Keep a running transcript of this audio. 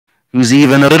who's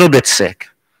even a little bit sick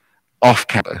off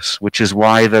campus, which is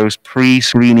why those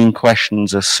pre-screening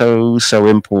questions are so, so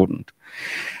important.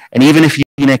 And even if you've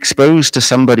been exposed to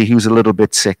somebody who's a little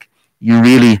bit sick,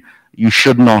 you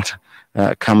should not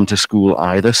come to school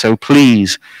either. So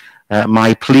please,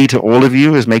 my plea to all of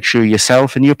you is make sure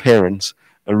yourself and your parents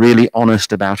are really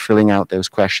honest about filling out those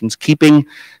questions. Keeping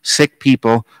sick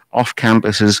people off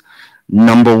campus is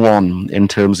number one in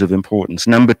terms of importance.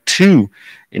 Number two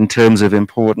in terms of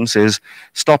importance is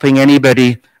stopping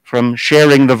anybody from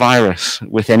sharing the virus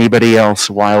with anybody else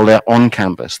while they're on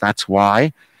campus. That's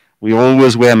why we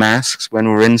always wear masks when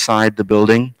we're inside the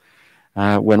building,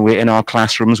 when we're in our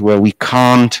classrooms where we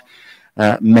can't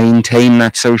maintain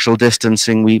that social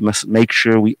distancing. We must make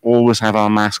sure we always have our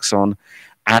masks on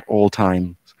at all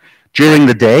times. During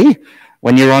the day,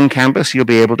 when you're on campus, you'll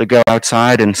be able to go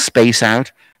outside and space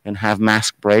out and have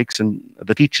mask breaks, and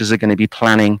the teachers are going to be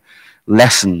planning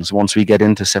lessons once we get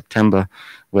into September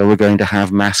where we're going to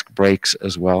have mask breaks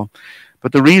as well.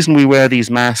 But the reason we wear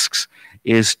these masks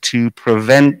is to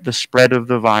prevent the spread of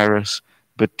the virus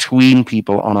between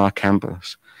people on our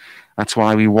campus. That's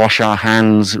why we wash our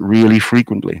hands really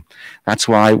frequently. That's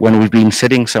why when we've been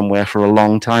sitting somewhere for a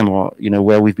long time, or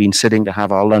where we've been sitting to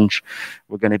have our lunch,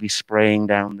 we're going to be spraying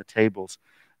down the tables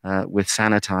with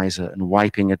sanitizer and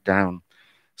wiping it down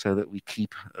so that we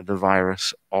keep the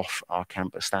virus off our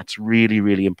campus. That's really,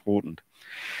 really important.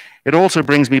 It also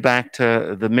brings me back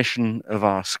to the mission of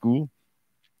our school.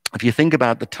 If you think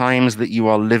about the times that you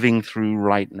are living through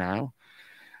right now,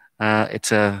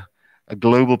 it's a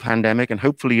global pandemic, and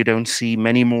hopefully you don't see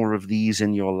many more of these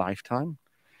in your lifetime.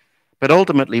 But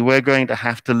ultimately, we're going to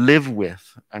have to live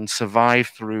with and survive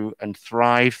through and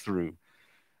thrive through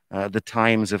the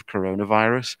times of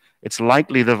coronavirus. It's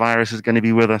likely the virus is going to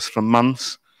be with us for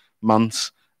months,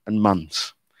 months, and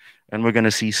months. And we're going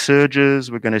to see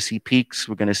surges, we're going to see peaks,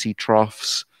 we're going to see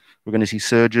troughs, we're going to see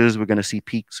surges, we're going to see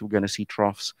peaks, we're going to see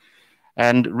troughs.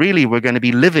 And really, we're going to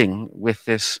be living with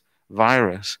this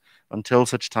virus until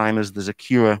such time as there's a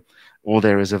cure or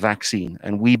there is a vaccine.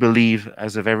 And we believe,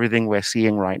 as of everything we're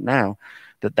seeing right now,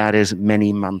 that that is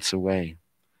many months away.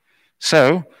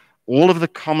 So all of the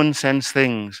common sense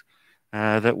things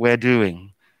that we're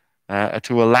doing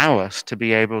to allow us to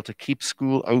be able to keep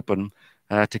school open,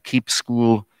 to keep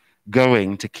school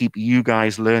going, to keep you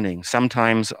guys learning,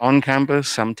 sometimes on campus,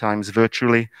 sometimes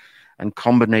virtually, and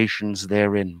combinations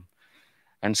therein.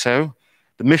 And so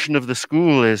the mission of the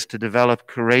school is to develop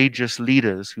courageous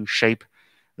leaders who shape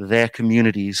their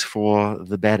communities for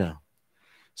the better.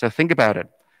 So think about it.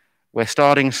 We're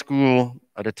starting school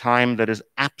at a time that is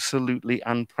absolutely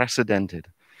unprecedented.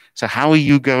 So how are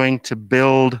you going to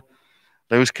build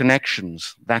those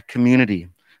connections, that community,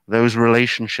 those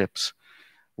relationships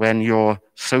when you're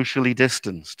socially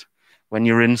distanced, when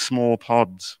you're in small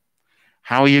pods?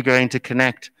 How are you going to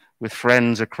connect with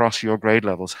friends across your grade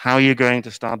levels? How are you going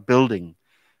to start building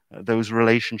those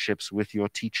relationships with your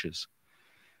teachers?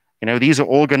 These are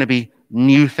all going to be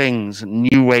new things,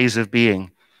 new ways of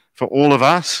being for all of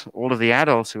us, all of the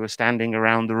adults who are standing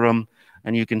around the room,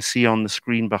 and you can see on the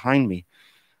screen behind me,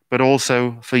 but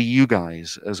also for you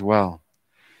guys as well.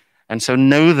 And so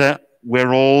know that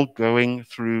we're all going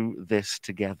through this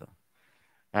together.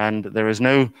 And there is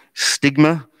no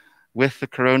stigma with the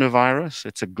coronavirus.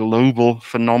 It's a global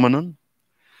phenomenon.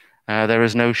 There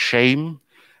is no shame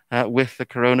with the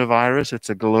coronavirus. It's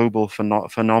a global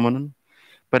phenomenon.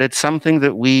 But it's something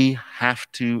that we have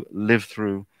to live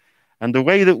through. And the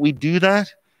way that we do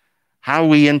that, how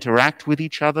we interact with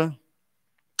each other,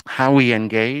 how we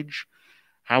engage,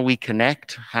 how we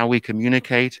connect, how we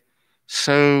communicate,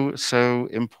 so, so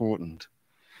important.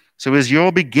 So as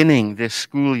you're beginning this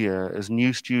school year as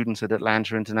new students at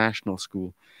Atlanta International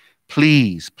School,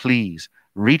 please, please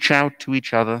reach out to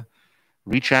each other,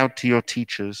 reach out to your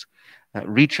teachers,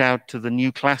 reach out to the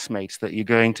new classmates that you're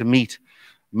going to meet.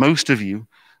 Most of you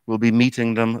will be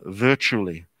meeting them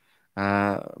virtually,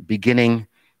 beginning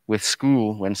with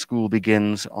school when school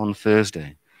begins on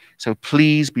Thursday. So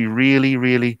please be really,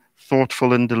 really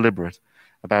thoughtful and deliberate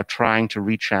about trying to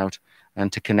reach out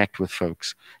and to connect with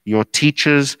folks. Your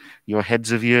teachers, your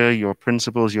heads of year, your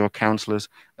principals, your counselors,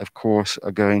 of course,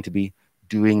 are going to be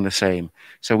doing the same.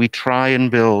 So we try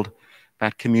and build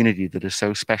that community that is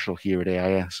so special here at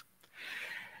AIS.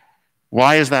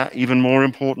 Why is that even more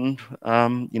important,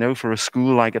 for a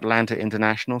school like Atlanta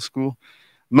International School?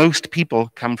 Most people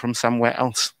come from somewhere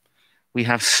else. We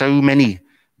have so many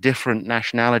different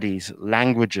nationalities,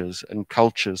 languages, and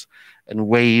cultures, and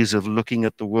ways of looking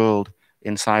at the world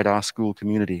inside our school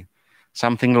community.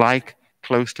 Something like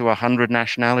close to 100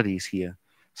 nationalities here.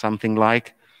 Something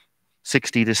like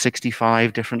 60 to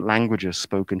 65 different languages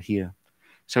spoken here.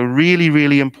 So really,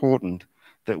 really important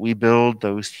that we build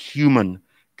those human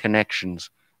connections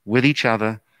with each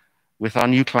other, with our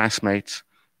new classmates,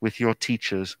 with your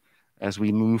teachers as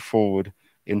we move forward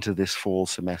into this fall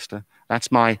semester.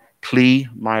 That's my plea,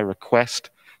 my request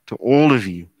to all of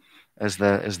you as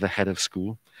the head of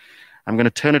school. I'm going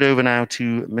to turn it over now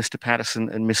to Mr. Patterson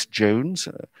and Miss Jones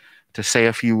to say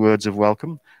a few words of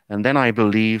welcome. And then I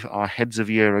believe our heads of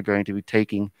year are going to be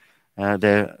taking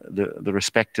the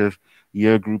respective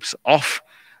year groups off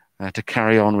to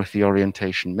carry on with the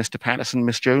orientation. Mr. Patterson,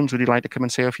 Miss Jones, would you like to come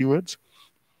and say a few words?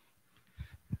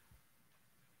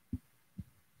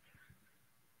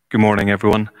 Good morning,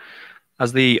 everyone.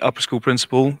 As the upper school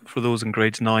principal for those in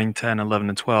grades 9, 10, 11,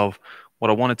 and 12, what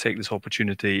I want to take this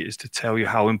opportunity is to tell you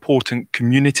how important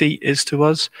community is to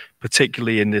us,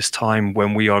 particularly in this time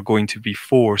when we are going to be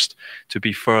forced to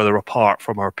be further apart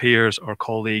from our peers, our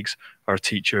colleagues, our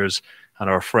teachers, and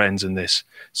our friends in this.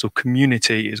 So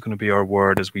community is going to be our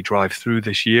word as we drive through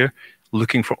this year,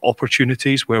 looking for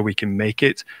opportunities where we can make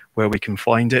it, where we can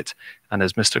find it. And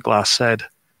as Mr. Glass said,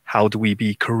 how do we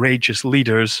be courageous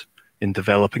leaders in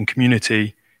developing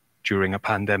community during a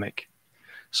pandemic?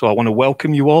 So I want to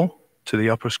welcome you all to the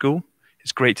upper school.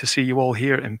 It's great to see you all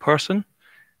here in person,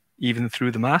 even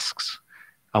through the masks.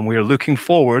 And we are looking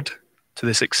forward to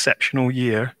this exceptional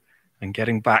year and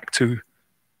getting back to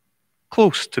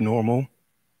close to normal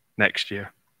next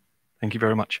year. Thank you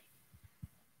very much.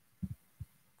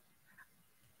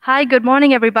 Hi, good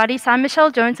morning, everybody. So I'm Michelle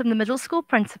Jones. I'm the middle school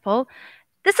principal.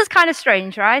 This is kind of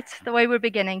strange, right? The way we're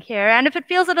beginning here. And if it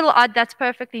feels a little odd, that's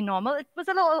perfectly normal. It was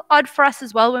a little odd for us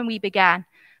as well when we began.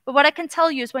 But what I can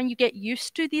tell you is when you get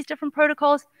used to these different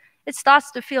protocols, it starts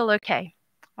to feel okay.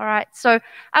 All right. So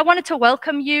I wanted to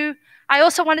welcome you. I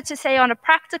also wanted to say on a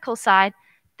practical side,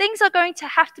 things are going to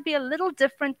have to be a little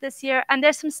different this year. And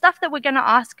there's some stuff that we're going to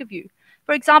ask of you.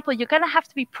 For example, you're going to have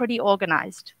to be pretty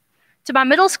organized. To my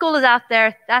middle schoolers out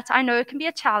there, I know it can be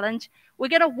a challenge. We're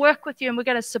going to work with you and we're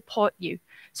going to support you.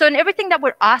 So in everything that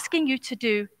we're asking you to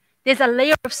do, there's a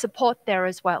layer of support there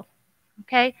as well.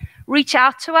 Okay? Reach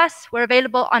out to us. We're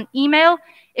available on email.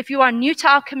 If you are new to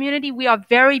our community, we are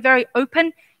very, very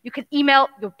open. You can email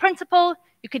your principal.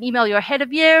 You can email your head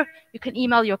of year. You can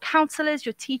email your counselors,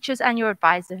 your teachers, and your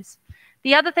advisors.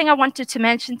 The other thing I wanted to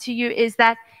mention to you is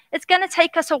that it's going to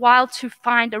take us a while to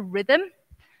find a rhythm.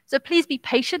 So please be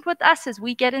patient with us as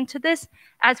we get into this,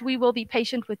 as we will be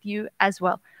patient with you as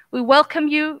well. We welcome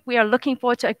you. We are looking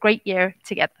forward to a great year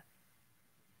together.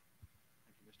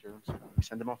 Thank you, Ms. Jones. We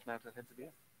send them off now to the heads of year.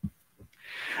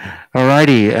 All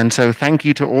righty. And so thank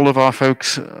you to all of our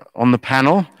folks on the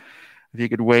panel. If you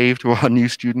could wave to our new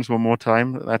students one more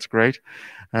time, that's great.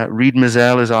 Reed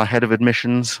Mizell is our head of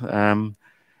admissions.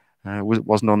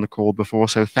 Wasn't on the call before.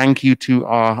 So thank you to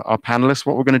our panelists.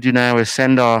 What we're going to do now is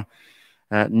send our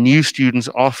new students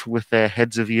off with their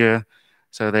heads of year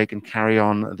so they can carry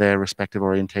on their respective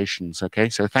orientations. Okay,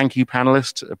 so thank you,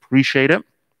 panelists. Appreciate it.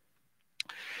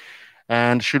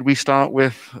 And should we start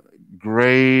with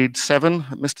grade 7,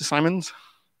 Mr. Simons?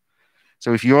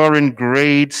 So if you're in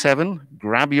grade 7,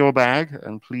 grab your bag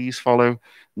and please follow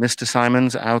Mr.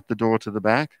 Simons out the door to the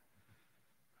back.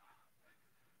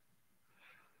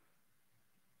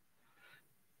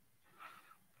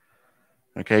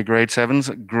 Okay, grade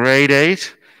 7s. Grade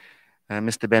 8,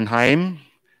 Mr. Benheim.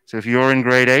 So if you're in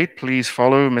grade 8, please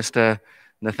follow Mr.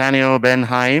 Nathaniel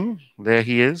Benheim. There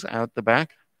he is, out the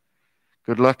back.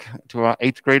 Good luck to our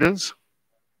 8th graders.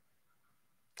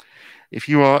 If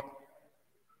you are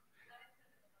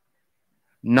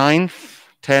 9th,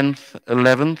 10th,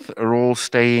 11th are all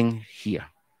staying here.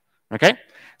 Okay?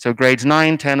 So grades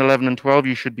 9, 10, 11, and 12,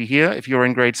 you should be here. If you're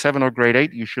in grade 7 or grade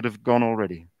 8, you should have gone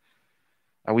already.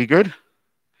 Are we good?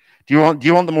 Do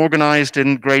you want them organized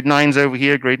in grade 9s over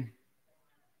here?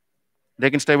 They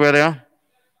can stay where they are?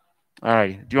 All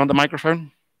right. Do you want the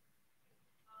microphone?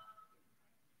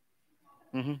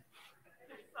 Mm-hmm.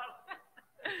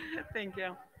 Thank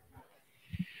you.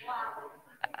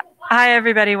 Hi,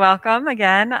 everybody. Welcome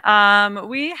again.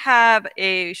 We have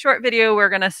a short video we're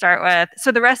going to start with.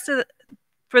 So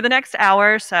for the next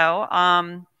hour or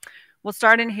so, we'll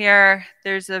start in here.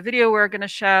 There's a video we're going to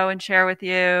show and share with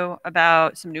you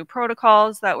about some new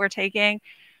protocols that we're taking.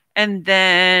 And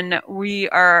then we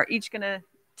are each going to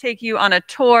take you on a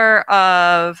tour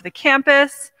of the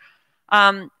campus,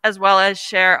 as well as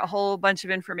share a whole bunch of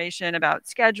information about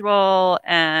schedule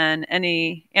and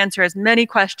answer as many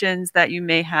questions that you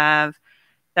may have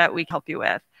that we can help you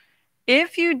with.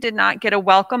 If you did not get a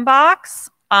welcome box,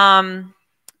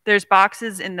 there's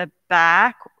boxes in the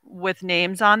back with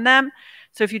names on them.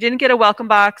 So if you didn't get a welcome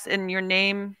box and your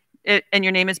name and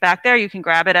your name is back there, you can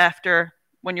grab it after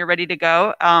when you're ready to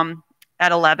go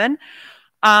at 11.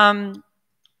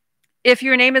 If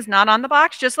your name is not on the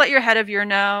box, just let your head of your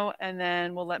know, and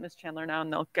then we'll let Ms. Chandler know,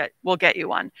 and we'll get you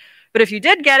one. But if you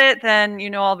did get it, then you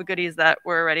know all the goodies that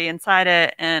were already inside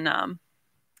it, and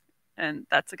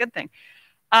that's a good thing.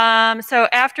 So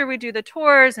after we do the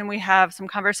tours and we have some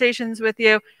conversations with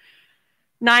you,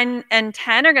 9 and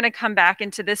 10 are going to come back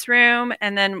into this room,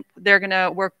 and then they're going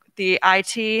to work. The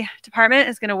IT department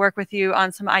is going to work with you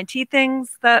on some IT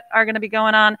things that are going to be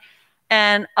going on,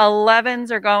 and 11s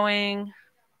are going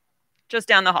just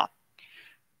down the hall.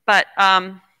 But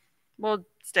we'll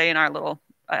stay in our little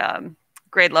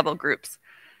grade level groups.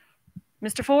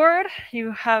 Mr. Ford,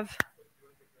 you have...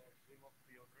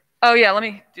 Oh, yeah, let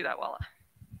me do that while...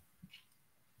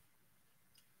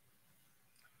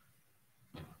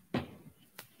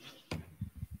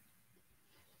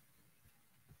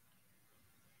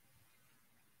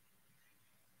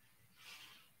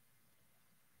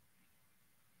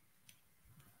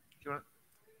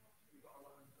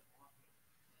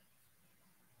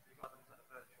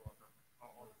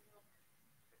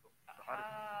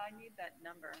 I need that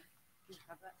number. Do you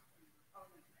have that? Oh,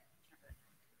 no.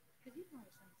 Because you can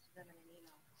always send it to them in an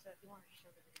email. So if you want to show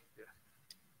the video. Yeah.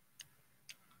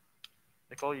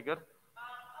 Nicole, you good?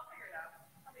 I'll figure it out.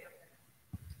 I'll be okay.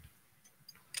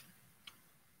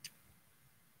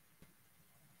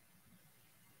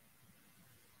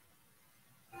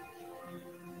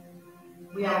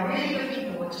 We are really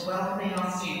looking forward to welcoming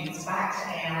our students back to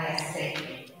AIS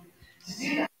safely. To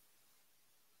do that,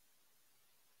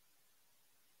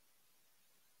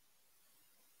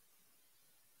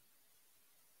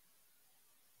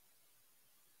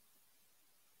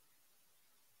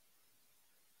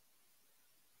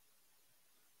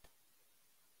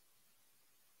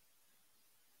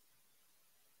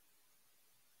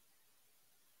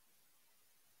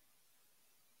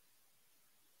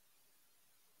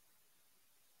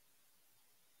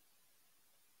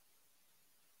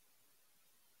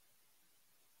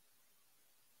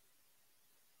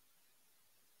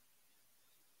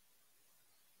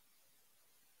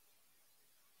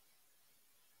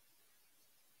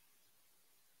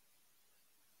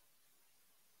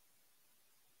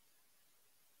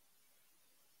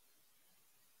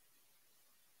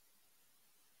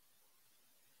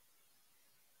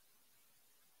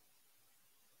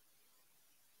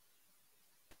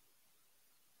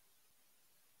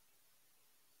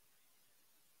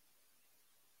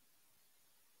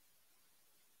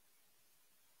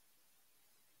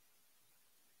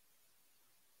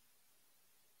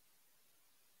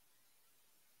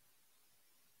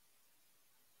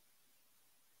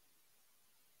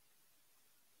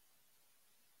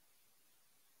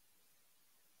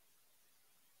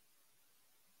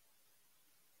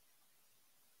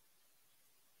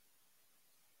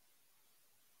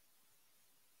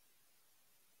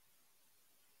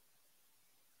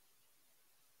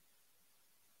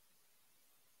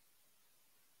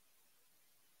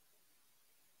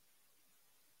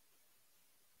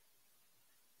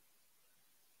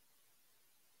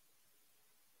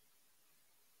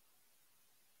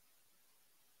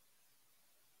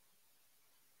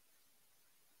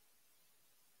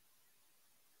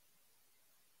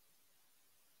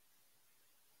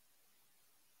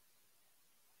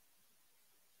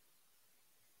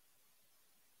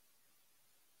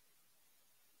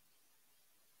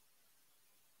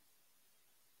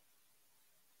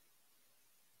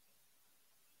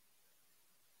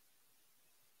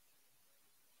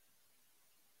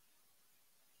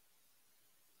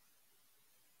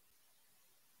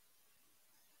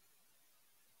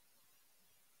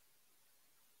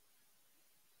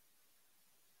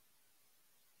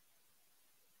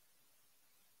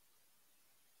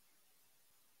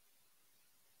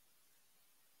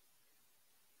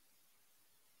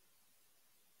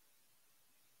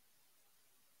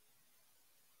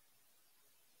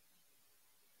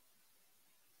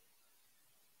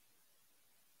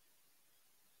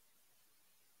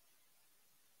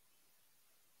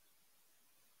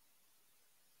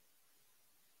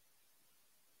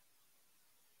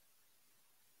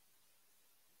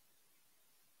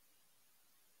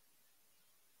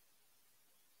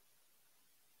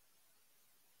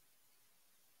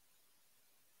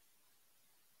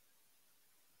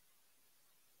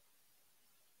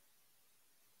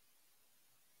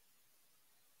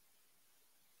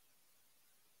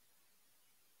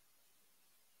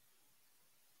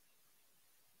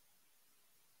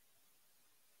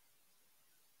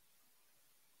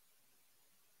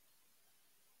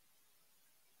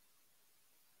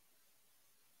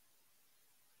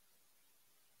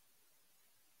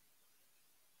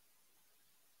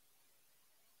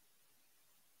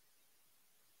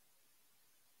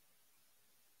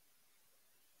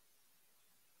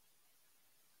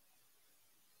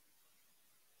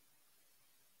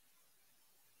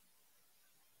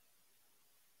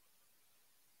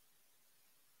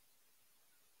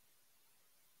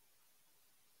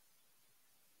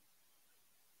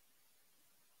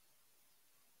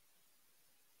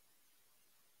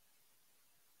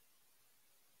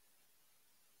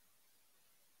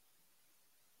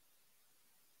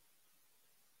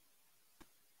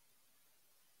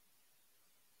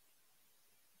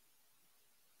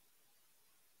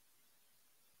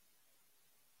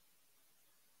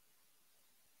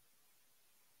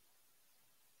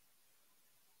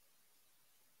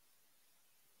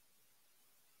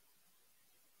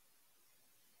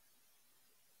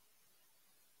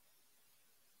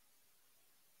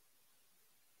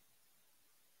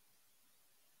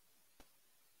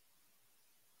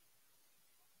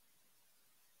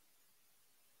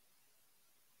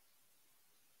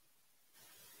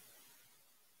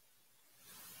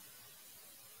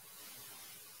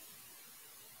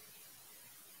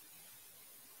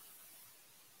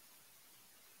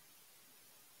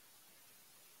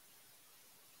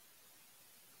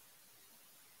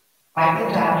 Write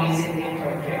them down using the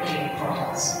appropriate cleaning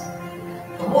products.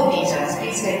 For more details,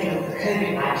 please take a look at the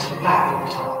COVID-19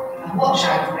 Blackboard tab and watch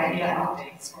out for regular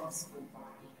updates from school by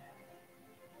email.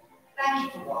 Thank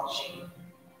you for watching.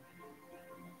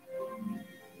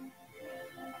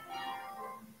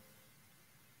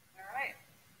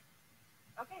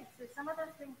 Okay, so some of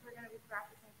those things we're going to be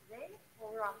practicing today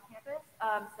while we're on campus,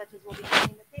 such as we'll be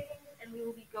cleaning the tables and we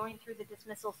will be going through the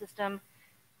dismissal system.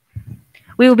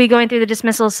 We will be going through the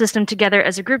dismissal system together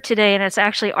as a group today, and it's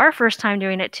actually our first time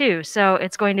doing it too, so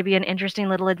it's going to be an interesting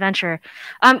little adventure.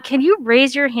 Can you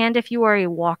raise your hand if you are a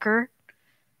walker?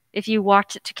 If you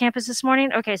walked to campus this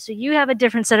morning? Okay, so you have a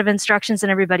different set of instructions than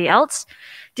everybody else.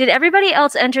 Did everybody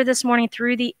else enter this morning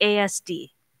through the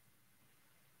ASD?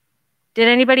 Did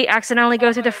anybody accidentally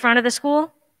go through the front of the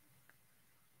school?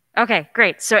 Okay,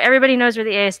 great. So everybody knows where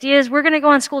the ASD is. We're going to go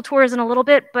on school tours in a little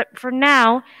bit, but for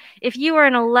now, if you are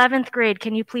in 11th grade,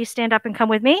 can you please stand up and come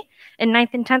with me? And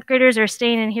 9th and 10th graders are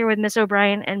staying in here with Miss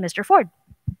O'Brien and Mr. Ford.